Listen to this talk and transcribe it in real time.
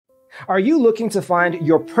Are you looking to find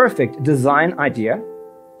your perfect design idea?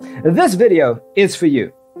 This video is for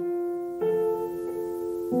you.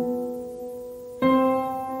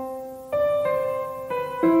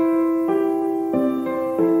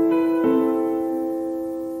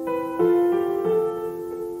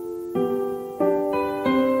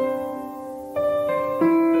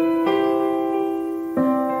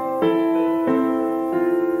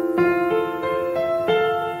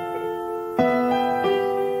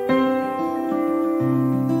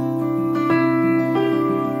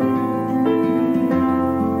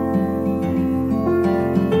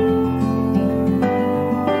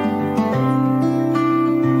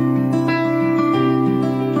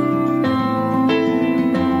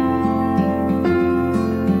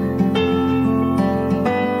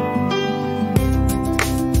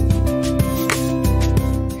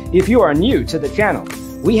 If you are new to the channel,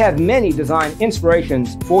 we have many design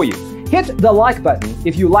inspirations for you. Hit the like button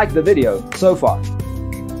if you like the video so far.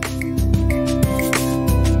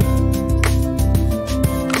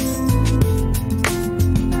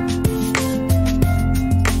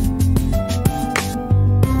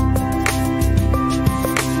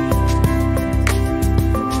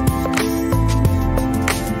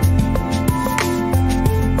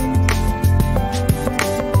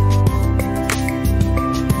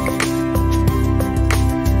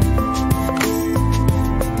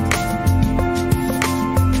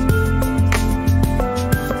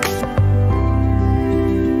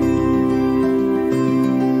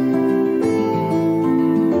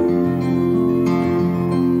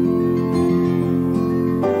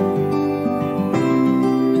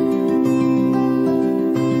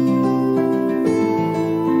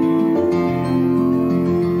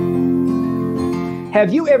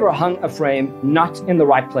 Have you ever hung a frame not in the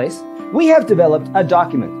right place? We have developed a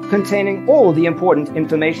document containing all the important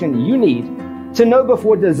information you need to know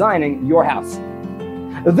before designing your house.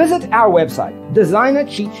 Visit our website,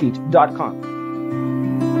 designercheatsheet.com.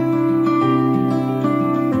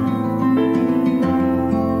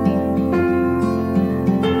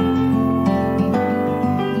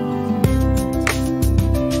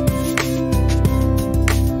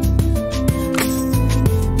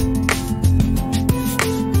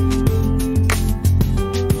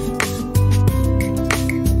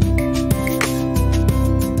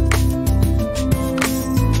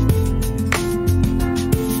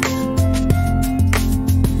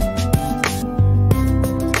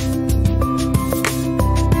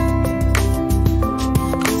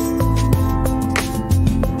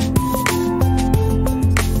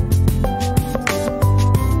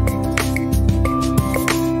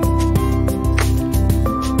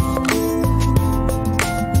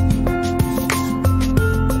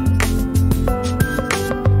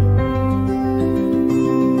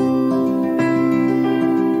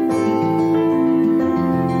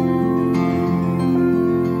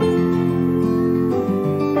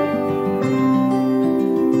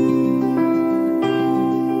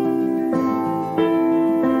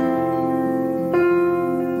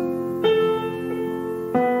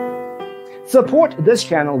 Support this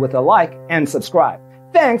channel with a like and subscribe.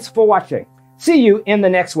 Thanks for watching. See you in the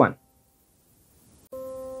next one.